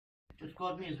It's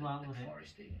got me as well with it.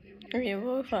 Forest, they Yeah,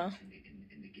 were Wolfer.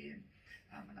 in the game,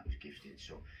 and that was gifted.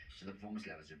 So the performance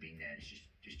levels have been there.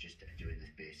 It's just doing the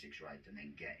basics right, and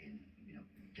then getting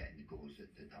the goals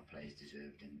that our players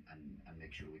deserved, and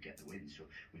make sure we get the win. So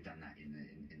we've done that in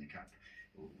the cup.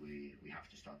 We have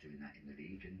to start doing that in the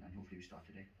league, and hopefully we start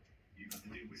today. You've had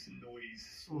to deal with some noise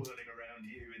swirling around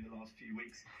you in the last few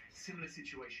weeks. Similar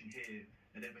situation here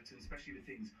at Everton, especially with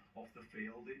things off the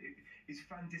field. Is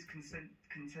fan discontent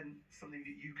something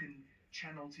that you can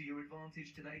channel to your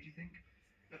advantage today, do you think?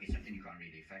 Look, it's something you can't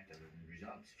really affect other than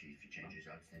results. If you change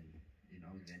results, then you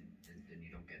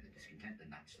don't get the discontent, and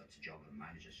that's the job of a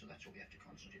manager. So that's what we have to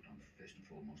concentrate on first and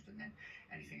foremost, and then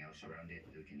anything else around it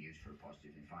that we can use for a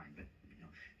positive and fine. But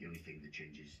the only thing that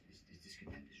changes is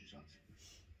discontent, is results.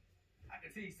 I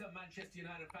can see some Manchester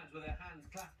United fans with their hands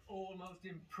clasped almost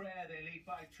in prayer. They lead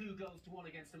by 2-1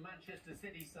 against the Manchester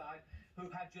City side,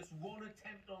 who had just one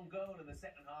attempt on goal in the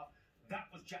second half. That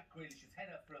was Jack Grealish's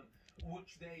header from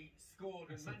which they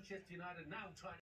scored, and Manchester United now trying